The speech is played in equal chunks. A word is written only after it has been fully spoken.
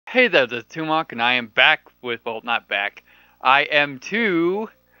Hey there, this is toemock, and I am back with, well, not back. I am too,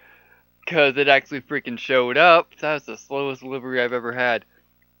 because it actually freaking showed up. That was the slowest delivery I've ever had.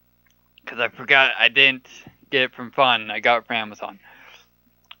 Because I forgot I didn't get it from Fun. I got it from Amazon.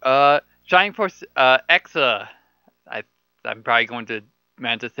 Shining Force EXA. I'm probably going to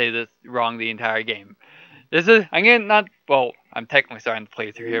manage to say this wrong the entire game. This is, I'm technically starting the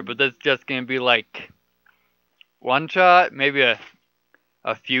playthrough here, but this is just going to be like one shot, maybe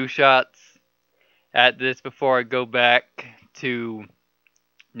a few shots at this before I go back to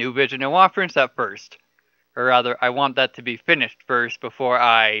New Vision. I want to finish that first. Or rather, I want that to be finished first before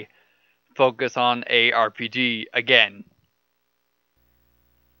I focus on a RPG again.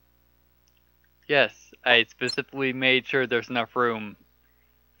 Yes, I specifically made sure there's enough room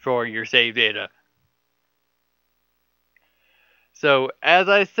for your save data. So, as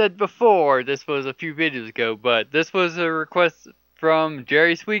I said before, this was a few videos ago, but this was a request from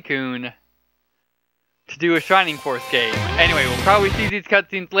Jerry Sweetcoon to do a Shining Force game. Anyway, we'll probably see these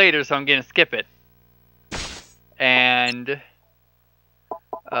cutscenes later, so I'm gonna skip it. And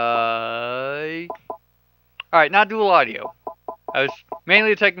alright, not dual audio. I was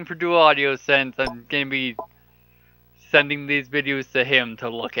mainly checking for dual audio since I'm gonna be sending these videos to him to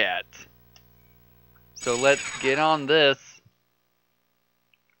look at. So let's get on this.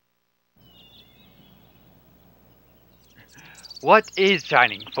 What is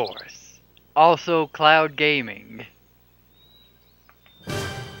Shining Force? Also cloud gaming.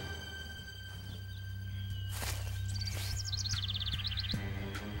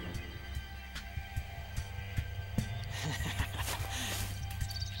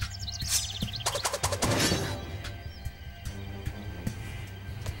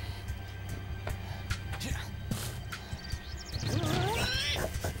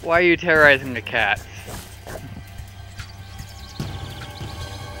 Why are you terrorizing the cat?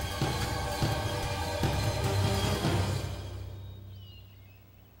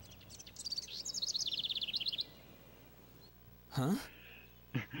 Huh?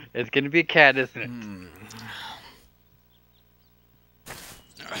 It's gonna be a cat, isn't it?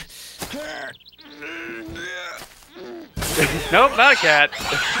 Nope, not a cat.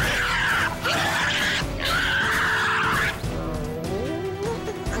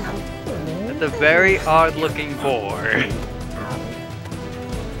 That's a very odd-looking boar.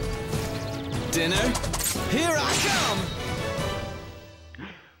 Dinner? Here I come!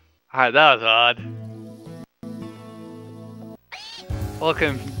 Alright, that was odd.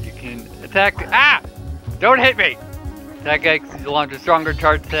 Welcome, you can attack. Ah! Don't hit me! Attack X launch a stronger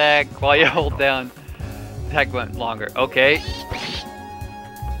charge attack while you hold down. Attack went longer. Okay.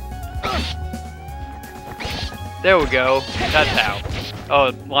 There we go. That's how. Oh,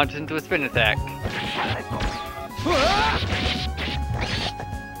 it launched into a spin attack.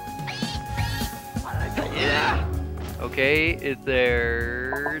 Okay, is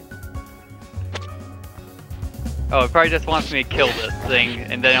there... Oh, it probably just wants me to kill this thing,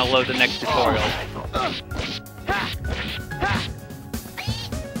 and then I'll load the next tutorial.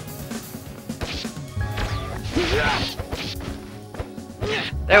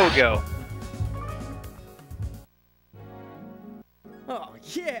 There we go. Oh,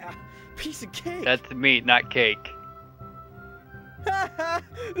 yeah! Piece of cake! That's meat, not cake.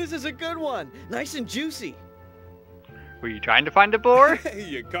 This is a good one! Nice and juicy! Were you trying to find a boar? Hey,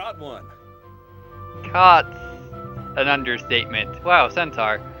 you caught one! Caught's an understatement. Wow,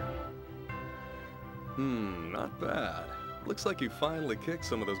 centaur. Not bad. Looks like you finally kicked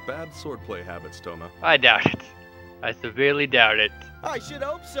some of those bad swordplay habits, Toma. I doubt it. I severely doubt it. I should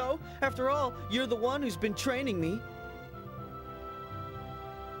hope so. After all, you're the one who's been training me.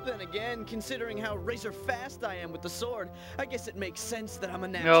 Then again, considering how razor fast I am with the sword, I guess it makes sense that I'm a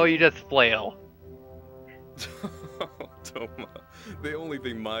natural. No, you just flail. Toma, the only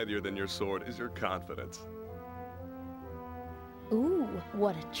thing mightier than your sword is your confidence. Ooh,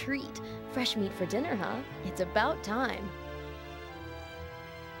 what a treat. Fresh meat for dinner, huh? It's about time.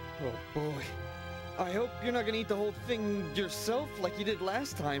 Oh boy. I hope you're not gonna eat the whole thing yourself like you did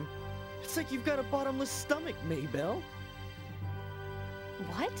last time. It's like you've got a bottomless stomach, Maybelle.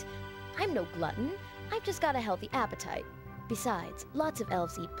 What? I'm no glutton. I've just got a healthy appetite. Besides, lots of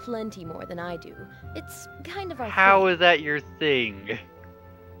elves eat plenty more than I do. It's kind of our How thing. is that your thing?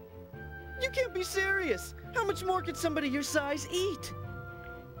 You can't be serious! How much more could somebody your size eat?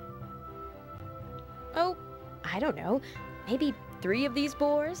 Oh, I don't know. Maybe 3 of these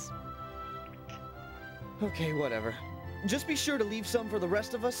boars? Okay, whatever. Just be sure to leave some for the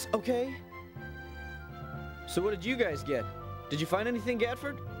rest of us, okay? So what did you guys get? Did you find anything,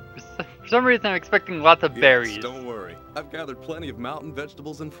 Gatford? For some reason, I'm expecting lots of berries. Yes, don't worry. I've gathered plenty of mountain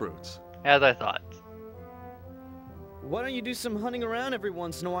vegetables and fruits. As I thought. Why don't you do some hunting around every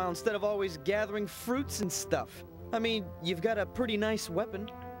once in a while instead of always gathering fruits and stuff? I mean, you've got a pretty nice weapon.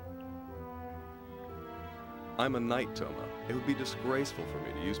 I'm a knight, Toma. It would be disgraceful for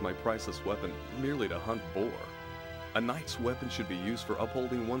me to use my priceless weapon merely to hunt boar. A knight's weapon should be used for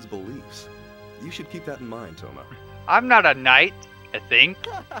upholding one's beliefs. You should keep that in mind, Toma. I'm not a knight, I think.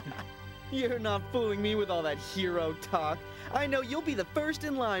 You're not fooling me with all that hero talk. I know you'll be the first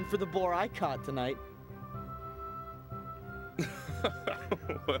in line for the boar I caught tonight.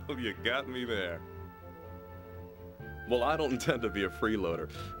 Well, you got me there. Well, I don't intend to be a freeloader.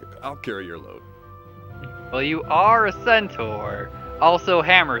 I'll carry your load. Well, you are a centaur. Also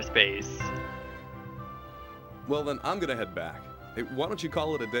hammer space. Well, then I'm gonna head back. Hey, why don't you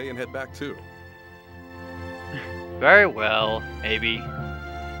call it a day and head back too? Very well, maybe.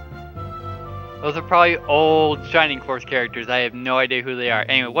 Those are probably old Shining Force characters. I have no idea who they are.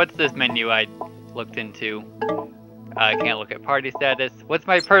 Anyway, what's this menu I looked into? I can't look at party status. What's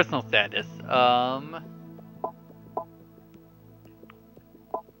my personal status?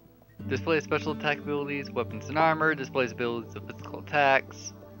 Displays special attack abilities, weapons and armor, displays abilities of physical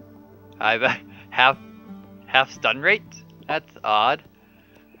attacks. I've half stun rate? That's odd.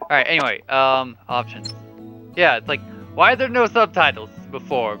 Alright, anyway, options. Yeah, it's like, why are there no subtitles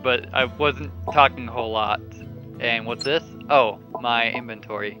before? But I wasn't talking a whole lot. And what's this? Oh, my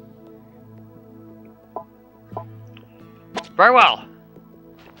inventory. Very well.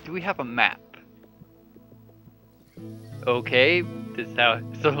 Do we have a map? Okay, this is how,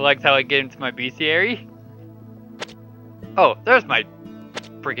 so like how I get into my bestiary? Oh, there's my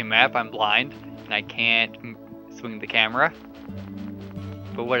freaking map. I'm blind and I can't swing the camera.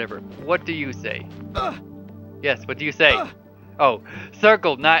 But whatever. What do you say? Yes, what do you say? Oh,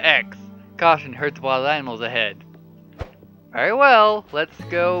 circle, not X. Caution, hurts wild animals ahead. Very well, let's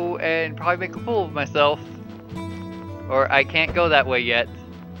go and probably make a fool of myself. Or I can't go that way yet.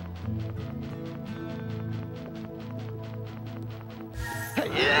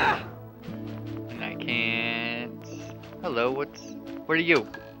 Yeah! And I can't... Hello, what are you?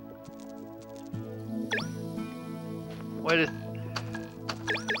 What is...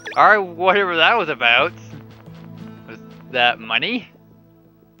 Alright, whatever that was about. Was that money?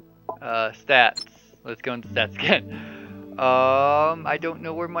 Stats. Let's go into stats again. I don't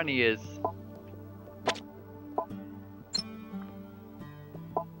know where money is.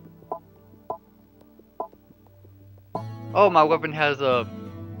 Oh, my weapon has a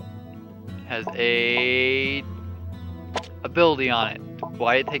ability on it.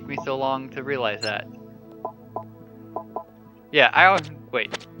 Why did it take me so long to realize that? Yeah,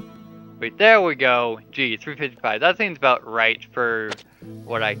 wait, there we go. Gee, 355. That seems about right for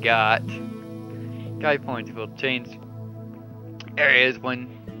what I got. Guide points will change areas when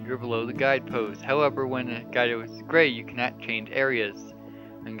you're below the guidepost. However, when a guidepost is gray, you cannot change areas.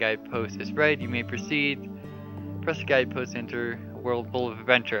 When guidepost is red, you may proceed. Press the guidepost to enter a world full of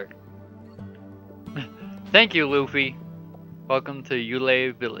adventure. Thank you, Luffy. Welcome to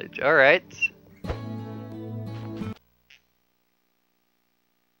Yule Village. Alright.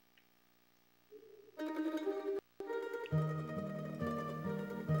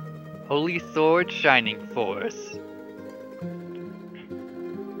 Holy Sword Shining Force.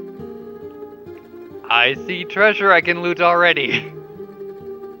 I see treasure I can loot already.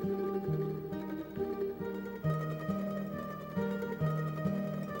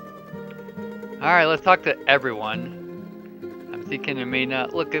 Alright, let's talk to everyone. I'm seeking and may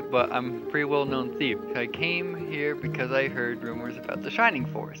not look it, but I'm a pretty well-known thief. I came here because I heard rumors about the Shining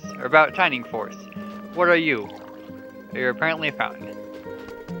Force. Or about Shining Force. What are you? You're apparently a fountain.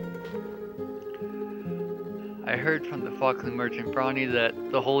 I heard from the Foxley merchant Brawny that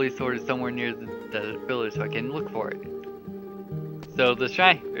the Holy Sword is somewhere near the village, so I can look for it. So the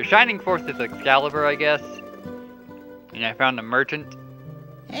Shining Force is Excalibur, I guess. And I found a merchant.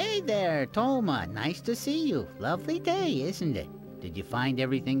 Hey there, Toma. Nice to see you. Lovely day, isn't it? Did you find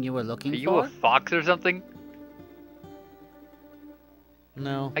everything you were looking Are for? you a fox or something?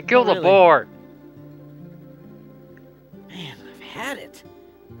 No. I killed not a really. boar. Man, I've had it.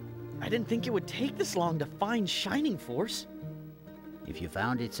 I didn't think it would take this long to find Shining Force. If you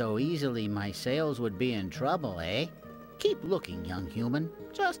found it so easily, my sales would be in trouble, eh? Keep looking, young human.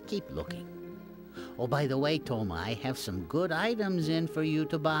 Just keep looking. Oh, by the way, Toma, I have some good items in for you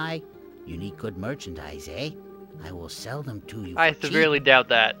to buy. You need good merchandise, eh? I will sell them to you I for severely cheap. doubt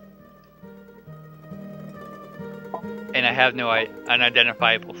that. And I have no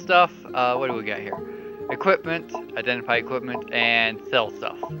unidentifiable stuff. What do we got here? Equipment, identify equipment, and sell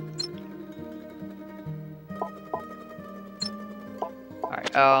stuff.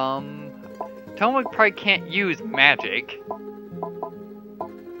 Alright, toemock probably can't use magic.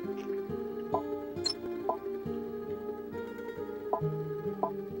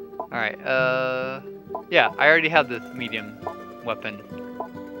 Alright, yeah, I already have this medium weapon.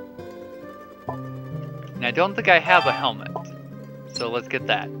 And I don't think I have a helmet. So let's get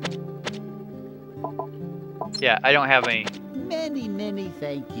that. Yeah, I don't have any. Many, many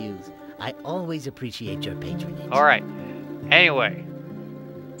thank yous. I always appreciate your patronage. Alright. Anyway.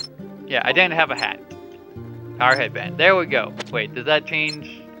 Yeah, I didn't have a hat. Power headband. There we go. Wait, does that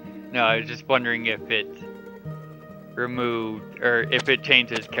change? No, I was just wondering if it removed, or if it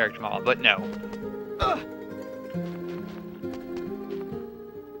changes character model, but no.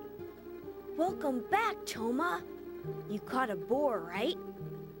 Welcome back, Toma. You caught a boar, right?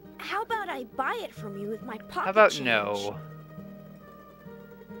 How about I buy it from you with my pocket How about change? no?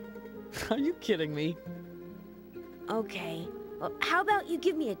 Are you kidding me? Okay. Well, how about you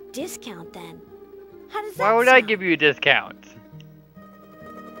give me a discount then? How does that Why would I sound? give you a discount?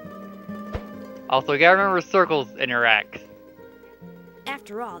 Also, gotta remember circles interact.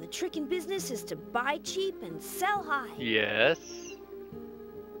 After all, the trick in business is to buy cheap and sell high. Yes.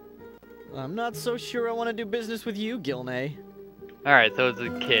 I'm not so sure I want to do business with you, Gilney. Alright, so as a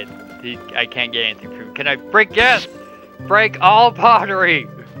kid, I can't get anything from. Can I break? Yes! Break all pottery!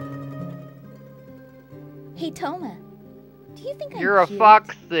 Hey, Toma. Do you think You're I'm a cute?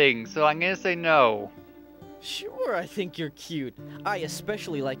 fox thing, so I'm gonna say no. Sure, I think you're cute. I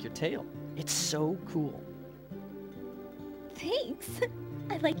especially like your tail. It's so cool. Thanks.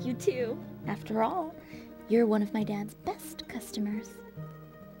 I like you too. After all, you're one of my dad's best customers.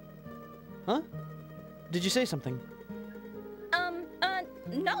 Huh? Did you say something?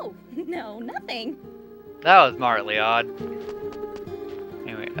 No. No, nothing. That was markedly odd.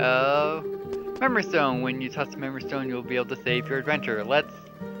 Anyway, Memory Stone. When you touch the Memory Stone, you'll be able to save your adventure. Let's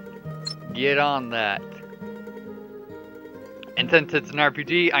get on that. And since it's an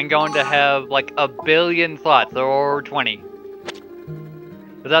RPG, I'm going to have like 1 billion slots, or 20.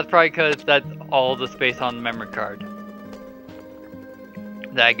 But that's probably because that's all the space on the memory card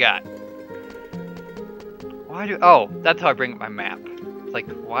that I got. Why do? Oh, that's how I bring up my map. It's like,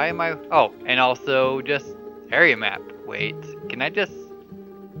 why am I? Oh, and also just area map. Wait, can I just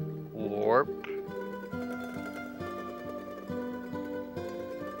warp?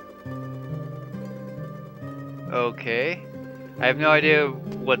 Okay. I have no idea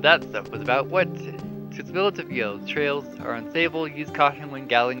what that stuff was about. What? To the village of Fields. Trails are unstable. Use caution when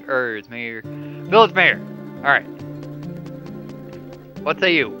gathering herbs. Mayor. Village Mayor! Alright. What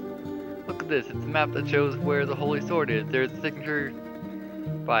say you? Look at this. It's a map that shows where the Holy Sword is. There's a signature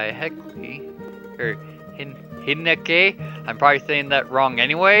by Heckley. Or Hinneke. I'm probably saying that wrong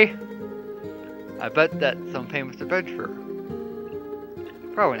anyway. I bet that's some famous adventurer.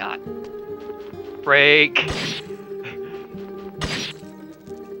 Probably not. Break.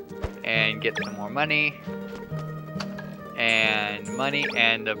 And get some more money. And money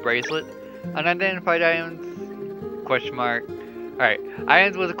and a bracelet. Unidentified items. Question mark. Alright.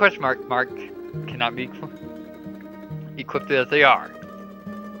 Items with a question mark cannot be equipped as they are.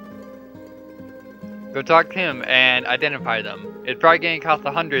 Go talk to him and identify them. It's probably going to cost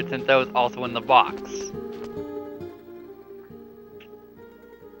 100 since that was also in the box.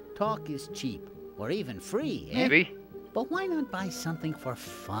 Talk is cheap, or even free, eh? Maybe. But why not buy something for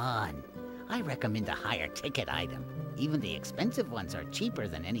fun? I recommend a higher ticket item. Even the expensive ones are cheaper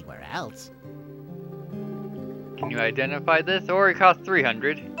than anywhere else. Can you identify this? Or it costs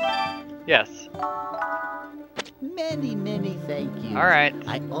 300. Yes. Many, many thank you. Alright.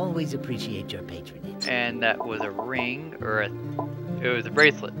 I always appreciate your patronage. And that was a ring, or it was a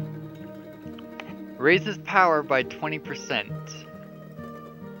bracelet. Raises power by 20%.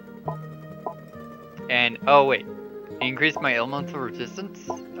 And, oh wait. Increase my elemental resistance,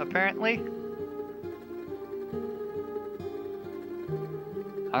 apparently?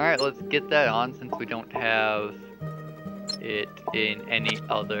 Alright, let's get that on since we don't have it in any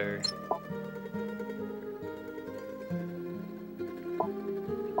other...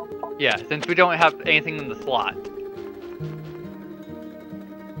 Yeah, since we don't have anything in the slot.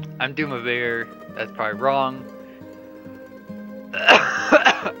 I'm Doomavir, that's probably wrong.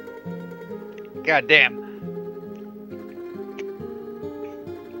 God damn.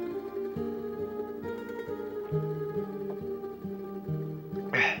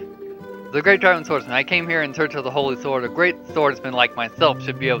 The Great Dragon Swordsman. I came here in search of the Holy Sword. A great swordsman like myself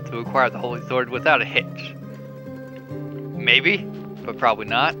should be able to acquire the Holy Sword without a hitch. Maybe, but probably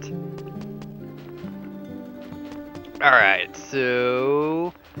not. Alright,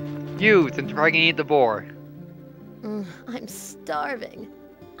 so... You, since you're probably gonna need the boar. I'm starving.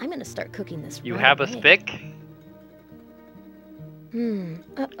 I'm gonna start cooking this You right have a away. spick?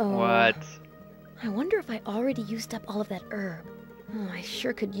 Uh-oh. What? I wonder if I already used up all of that herb. Oh, I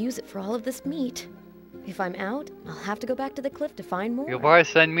sure could use it for all of this meat. If I'm out, I'll have to go back to the cliff to find more. You'll probably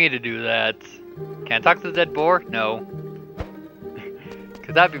send me to do that. Can I talk to the dead boar? No.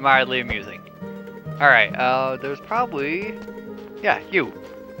 Because that'd be mildly amusing. Alright, there's probably... Yeah, you.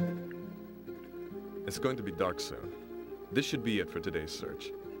 It's going to be dark soon. This should be it for today's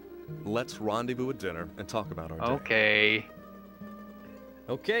search. Let's rendezvous at dinner and talk about our day. Okay.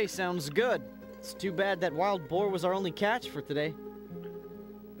 Okay, sounds good. It's too bad that wild boar was our only catch for today.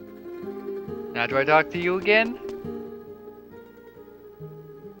 Now do I talk to you again?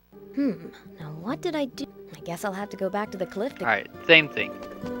 Now what did I do? I guess I'll have to go back to the cliff to... Alright, same thing.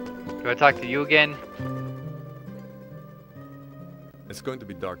 Do I talk to you again? It's going to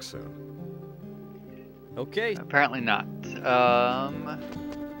be dark soon. Okay. Apparently not.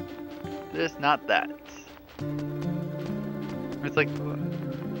 This, not that. It's like,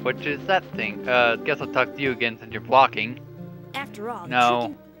 which is that thing? Guess I'll talk to you again since you're blocking. After all,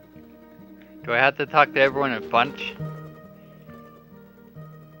 No. Do I have to talk to everyone in a bunch?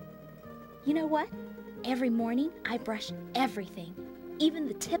 You know what? Every morning, I brush everything. Even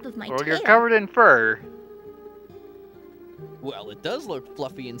the tip of my Well, tail. you're covered in fur. Well, it does look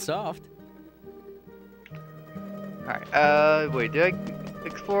fluffy and soft. Alright, wait, did I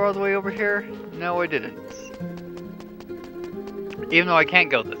explore all the way over here? No, I didn't. Even though I can't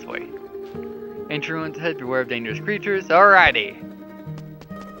go this way. Ancient ruins ahead, beware of dangerous creatures. Alrighty.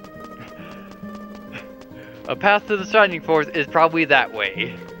 A path to the Shining Force is probably that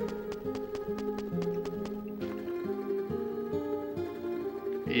way.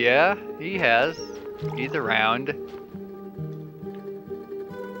 Yeah, he has. He's around.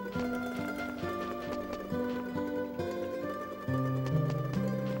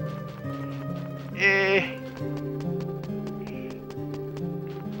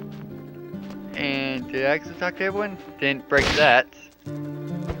 And did I actually talk to everyone? Didn't break that.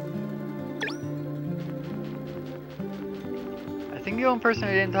 I think the only person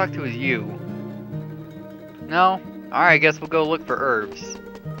I didn't talk to is you. No? Alright, I guess we'll go look for herbs.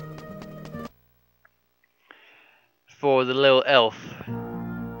 For the little elf.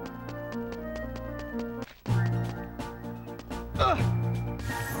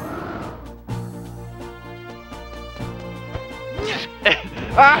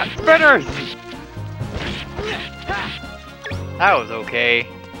 Ah! Spinners! That was okay.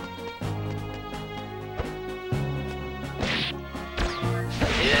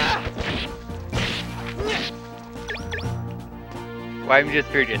 Why haven't you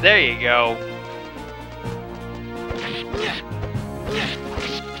just feared you? There you go.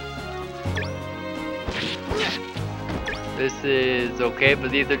 This is okay, but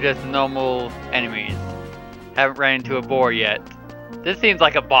these are just normal enemies. Haven't ran into a boar yet. This seems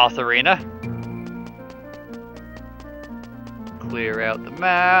like a boss arena. Clear out the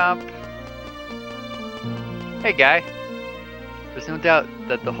map. Hey guy. There's no doubt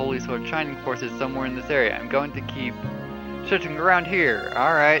that the Holy Sword Shining Force is somewhere in this area. I'm going to keep searching around here.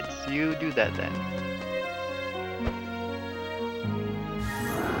 Alright, so you do that then.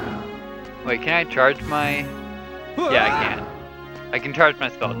 Wait, can I charge my... Yeah, I can. I can charge my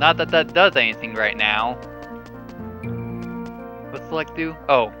spell. Not that that does anything right now. What's select do?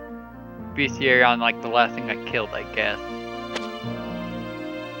 Oh. Bestiary on like the last thing I killed, I guess.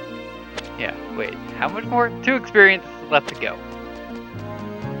 Yeah, wait. How much more? 2 experience left to go.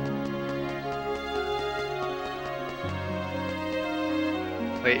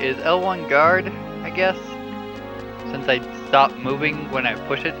 Wait, is L1 guard, I guess? Since I stopped moving when I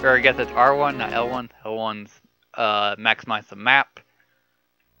push it? Or I guess it's R1, not L1. L1's maximize the map.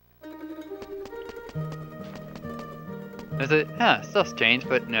 Is it? Huh, stuff's changed,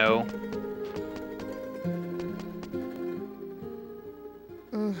 but no.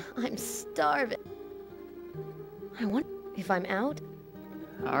 I'm starving. I wonder if I'm out.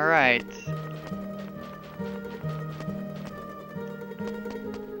 Alright.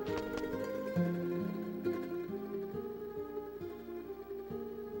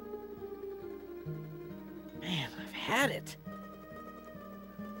 Man, I've had it.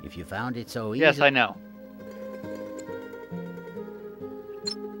 If you found it so easy... Yes, I know.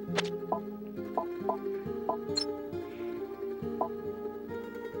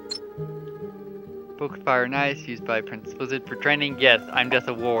 Book Fire Nice, used by Prince Blizzard for training. Yes, I'm just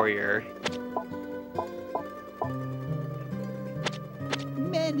a warrior.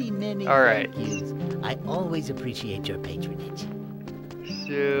 Many Alright. thank yous. I always appreciate your patronage.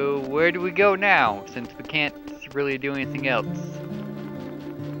 So, where do we go now? Since we can't really do anything else.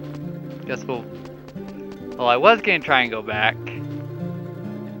 Guess we'll... Well, I was gonna try and go back.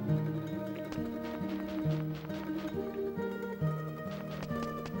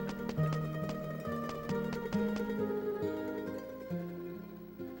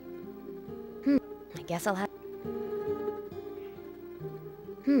 I guess I'll have...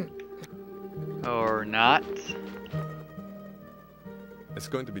 Or not. It's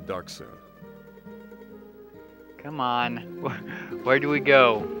going to be dark soon. Come on. Where do we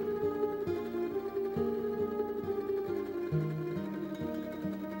go?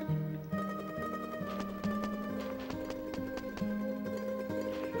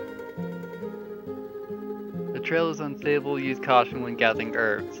 The trail is unstable. Use caution when gathering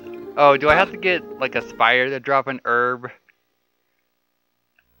herbs. Oh, do I have to get like a spider to drop an herb?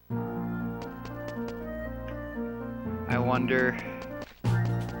 I wonder.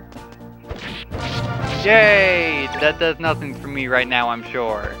 Yay! That does nothing for me right now, I'm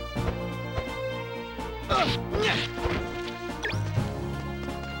sure.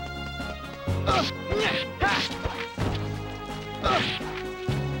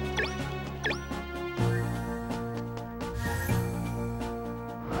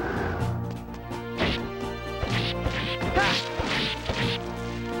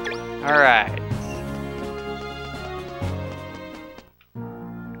 Alright.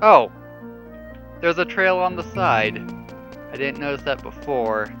 Oh! There's a trail on the side. I didn't notice that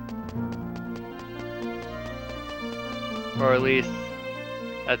before. Or at least,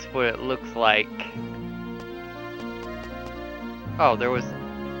 that's what it looks like. Oh, there was...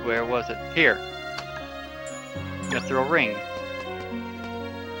 Where was it? Here. Mithril ring.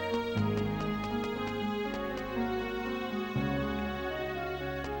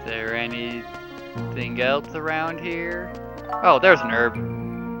 Is there anything else around here? Oh, there's an herb.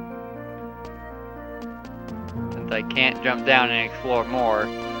 Since I can't jump down and explore more,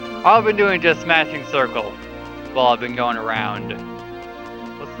 all I've been doing is just smashing circles while I've been going around.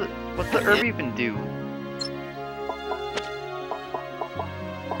 What's the herb even do?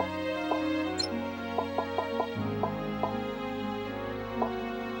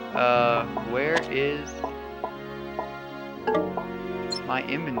 Where is my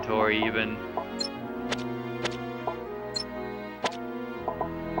inventory even?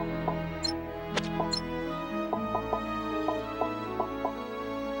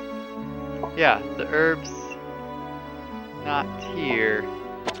 Yeah, the herb's not here.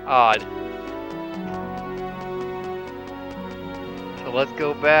 Odd. So let's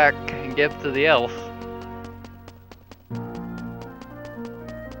go back and get to the elf.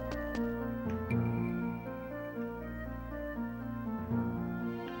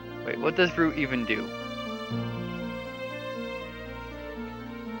 Wait, what does root even do?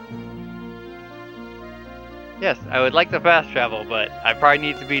 Yes, I would like to fast travel, but I probably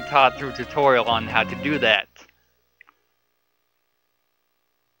need to be taught through a tutorial on how to do that.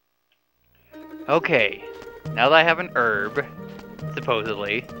 Okay, now that I have an herb,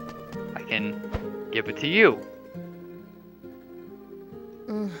 supposedly, I can give it to you.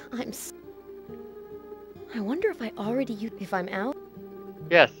 I wonder if I already used... If I'm out?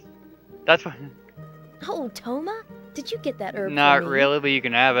 Yes, that's what... Oh, Toma? Did you get that herb Not for me? really, but you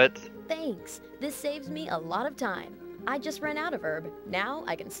can have it. Thanks. This saves me a lot of time. I just ran out of herb. Now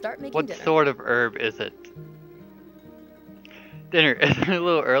I can start making What dinner. sort of herb is it? Dinner, is it a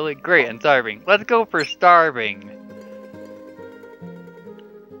little early? Great, I'm starving. Let's go for starving.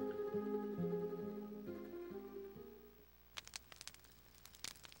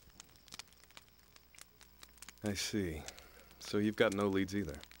 I see. So you've got no leads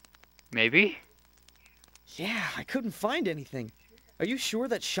either. Maybe? Yeah, I couldn't find anything. Are you sure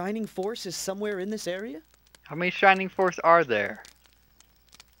that Shining Force is somewhere in this area? How many Shining Force are there?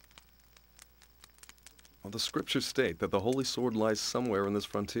 Well, the scriptures state that the Holy Sword lies somewhere in this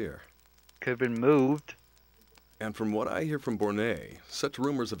frontier. Could have been moved. And from what I hear from Bornay, such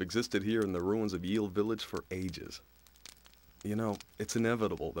rumors have existed here in the ruins of Yield Village for ages. You know, it's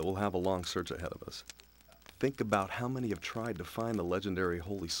inevitable that we'll have a long search ahead of us. Think about how many have tried to find the legendary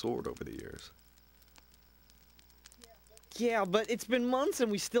Holy Sword over the years. Yeah, but it's been months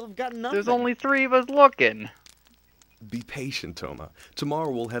and we still have got nothing. There's only 3 of us looking. Be patient, Toma. Tomorrow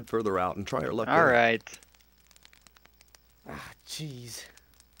we'll head further out and try our luck there. Alright. Ah, jeez.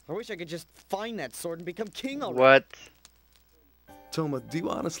 I wish I could just find that sword and become king already. What? Toma, do you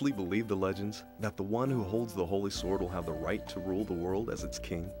honestly believe the legends? That the one who holds the Holy Sword will have the right to rule the world as its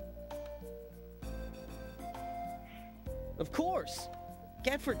king? Of course.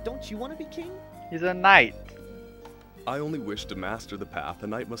 Gadford, don't you want to be king? He's a knight. I only wish to master the path a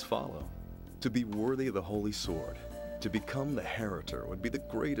knight must follow. To be worthy of the Holy Sword, to become the Heritor would be the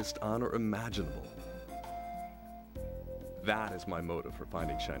greatest honor imaginable. That is my motive for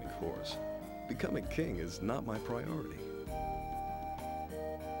finding Shining Force. Becoming king is not my priority.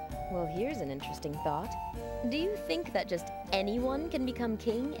 Well, here's an interesting thought. Do you think that just anyone can become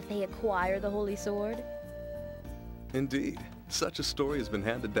king if they acquire the Holy Sword? Indeed, such a story has been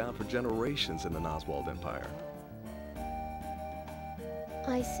handed down for generations in the Noswald Empire.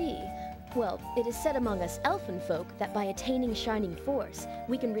 I see. Well, it is said among us elfin folk that by attaining Shining Force,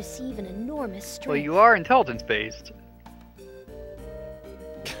 we can receive an enormous strength. Well, you are intelligence-based.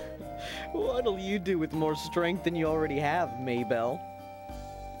 What'll you do with more strength than you already have, Maybelle?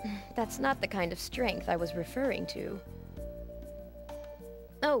 That's not the kind of strength I was referring to.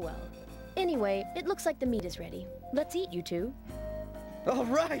 Oh well. Anyway, it looks like the meat is ready. Let's eat, you two. All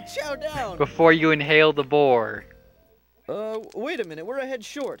right, chow down! Before you inhale the boar. Wait a minute, we're a head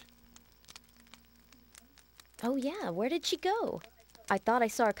short. Oh yeah, where did she go? I thought I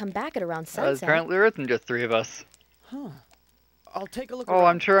saw her come back at around sunset. Apparently there isn't just 3 of us. Huh. I'll take a look Oh, around.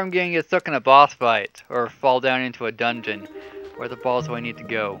 I'm sure I'm gonna get stuck in a boss fight, or fall down into a dungeon. Where the balls do I need to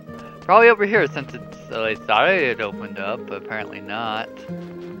go? Probably over here, since it's, I thought it opened up, but apparently not.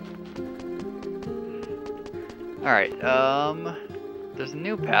 Alright, there's a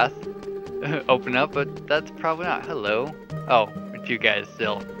new path open up, but that's probably not. Hello. Oh, it's you guys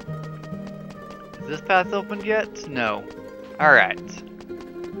still. Is this path opened yet? No. Alright.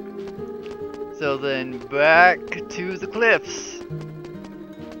 So then, back to the cliffs.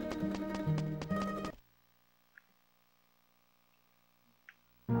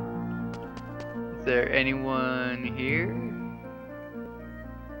 Is there anyone here?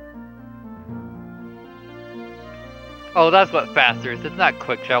 Oh, that's what faster is. It's not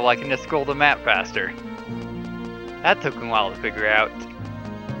quick travel. I can just scroll the map faster. That took a while to figure out.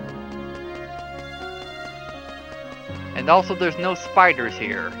 And also, there's no spiders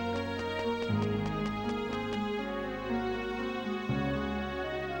here.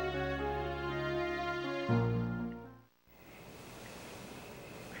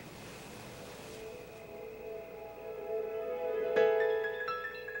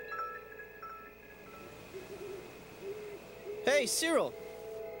 Hey, Cyril!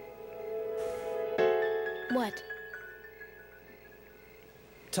 What?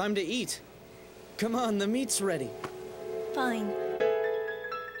 Time to eat. Come on, the meat's ready. Fine.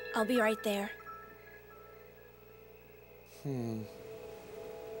 I'll be right there.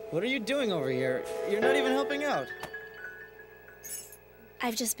 What are you doing over here? You're not even helping out.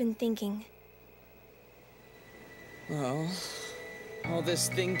 I've just been thinking. Well, all this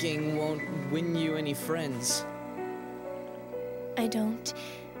thinking won't win you any friends. I don't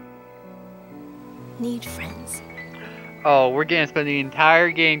need friends. Oh, we're gonna spend the entire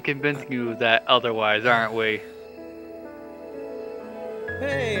game convincing you that otherwise, aren't we?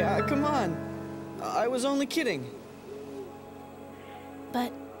 Hey, come on. I was only kidding.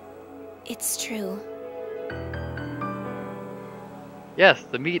 But it's true. Yes,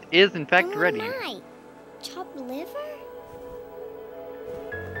 the meat is in fact ready. My. Chopped liver?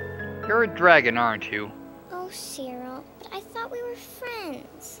 You're a dragon, aren't you? Oh, Cyril, but I thought we were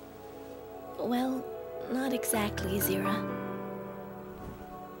friends. Well, not exactly, Zira.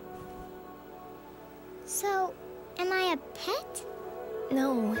 So, am I a pet?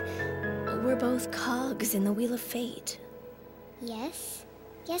 No, we're both cogs in the Wheel of Fate. Yes.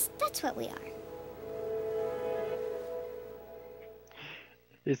 Yes, that's what we are.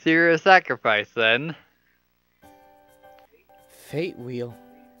 Is here a sacrifice then? Fate wheel.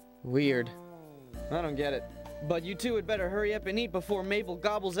 Weird. I don't get it. But you two had better hurry up and eat before Mabel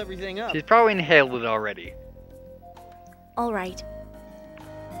gobbles everything up. She's probably inhaled it already. All right.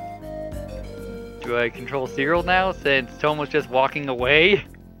 Do I control Cyril now since Tomo's just walking away?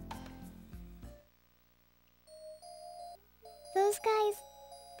 Those guys,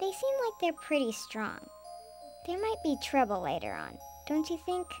 they seem like they're pretty strong. There might be trouble later on, don't you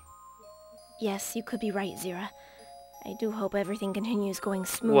think? Yes, you could be right, Zira. I do hope everything continues going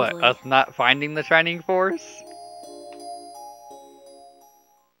smoothly. What, us not finding the Shining Force?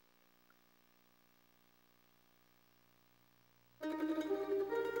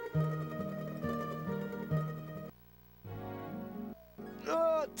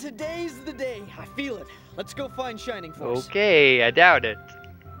 Today's the day. I feel it. Let's go find Shining Force. Okay, I doubt it.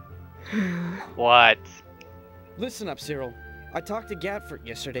 What? Listen up, Cyril. I talked to Gatford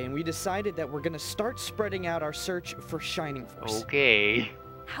yesterday, and we decided that we're gonna start spreading out our search for Shining Force. Okay.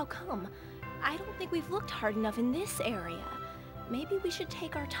 How come? I don't think we've looked hard enough in this area. Maybe we should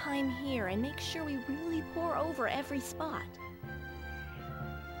take our time here and make sure we really pore over every spot.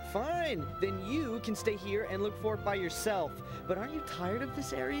 fine. Then you can stay here and look for it by yourself. But aren't you tired of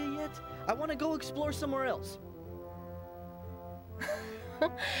this area yet? I want to go explore somewhere else.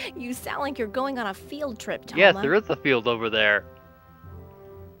 You sound like you're going on a field trip, Toma. Yes, there is a field over there.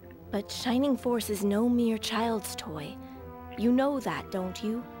 But Shining Force is no mere child's toy. You know that, don't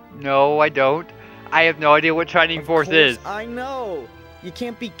you? No, I don't. I have no idea what Shining Force is. I know. You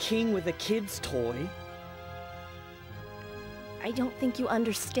can't be king with a kid's toy. I don't think you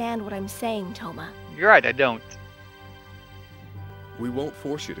understand what I'm saying, Toma. You're right, I don't. We won't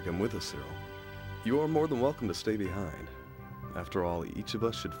force you to come with us, Cyril. You are more than welcome to stay behind. After all, each of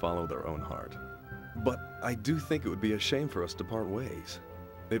us should follow their own heart. But I do think it would be a shame for us to part ways.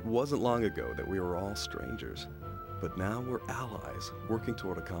 It wasn't long ago that we were all strangers, but now we're allies, working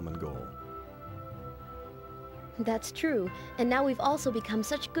toward a common goal. That's true, and now we've also become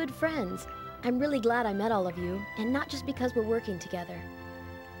such good friends. I'm really glad I met all of you, and not just because we're working together.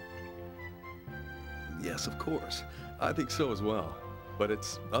 Yes, of course. I think so as well. But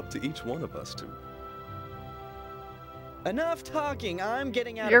it's up to each one of us to... Enough talking. I'm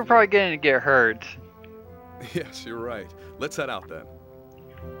getting out You're of probably going to get hurt. Yes, you're right. Let's head out then.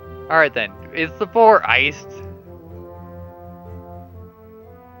 Alright then, is the floor iced?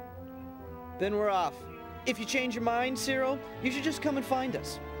 Then we're off. If you change your mind, Cyril, you should just come and find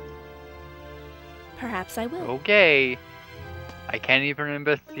us. Perhaps I will. Okay. I can't even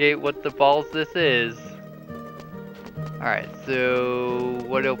investigate what the balls this is. Alright, so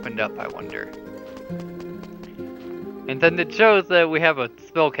what opened up, I wonder? And then it shows that we have a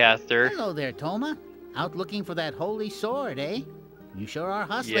spellcaster. Hello there, Toma. Out looking for that holy sword, eh? You sure are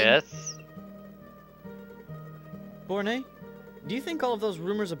hustling. Yes. Borne, do you think all of those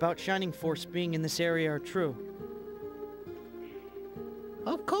rumors about Shining Force being in this area are true?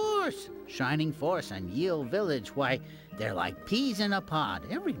 Of course. Shining Force and Yield Village, why, they're like peas in a pod.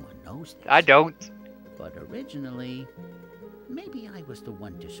 Everyone knows this. I don't. But originally, maybe I was the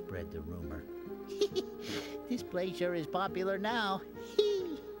one to spread the rumor. This place sure is popular now.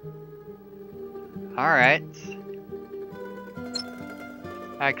 Alright.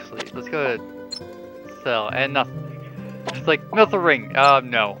 Actually, let's go to sell. And nothing. Just like, mithril ring.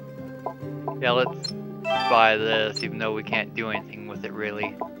 No. Yeah, let's buy this, even though we can't do anything with it,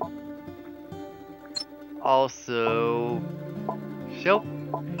 really. Also... She'll...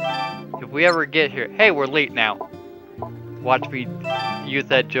 If we ever get here... Hey, we're late now. Watch me use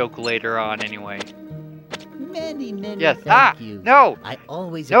that joke later on, anyway. Many, many Yes. thank yous. No! I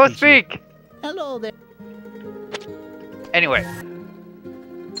always No, appreciate... speak! Hello there. Anyway.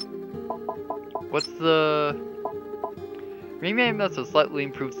 What's the... Rename this to slightly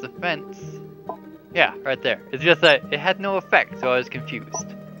improves defense. Yeah, right there. It's just that it had no effect, so I was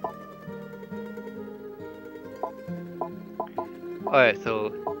confused. Alright,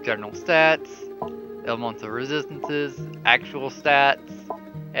 so general stats, elemental resistances, actual stats,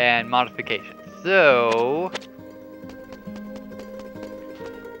 and modifications. So...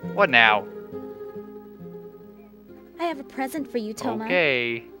 What now? I have a present for you, Toma.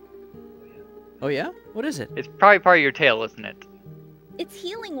 Okay. Oh yeah? What is it? It's probably part of your tail, isn't it? It's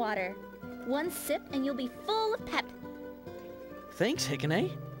healing water. One sip and you'll be full of pep. Thanks,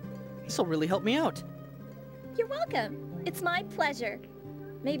 Hikane. This'll really help me out. You're welcome. It's my pleasure.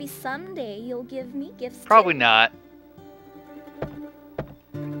 Maybe someday you'll give me gifts Probably too. not.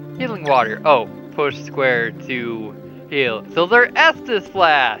 Healing water. Oh, push square to heal. So they're Estus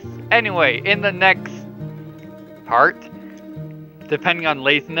flasks. Anyway, in the next part, depending on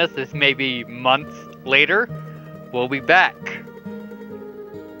laziness, this may be months later, we'll be back.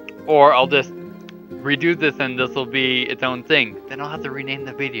 Or I'll just redo this and this will be its own thing. Then I'll have to rename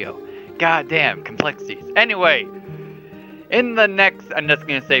the video. Goddamn, complexities. Anyway, in the next, I'm just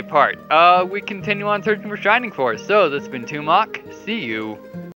gonna say part, we continue on searching for Shining Force. So this has been toemock. See you.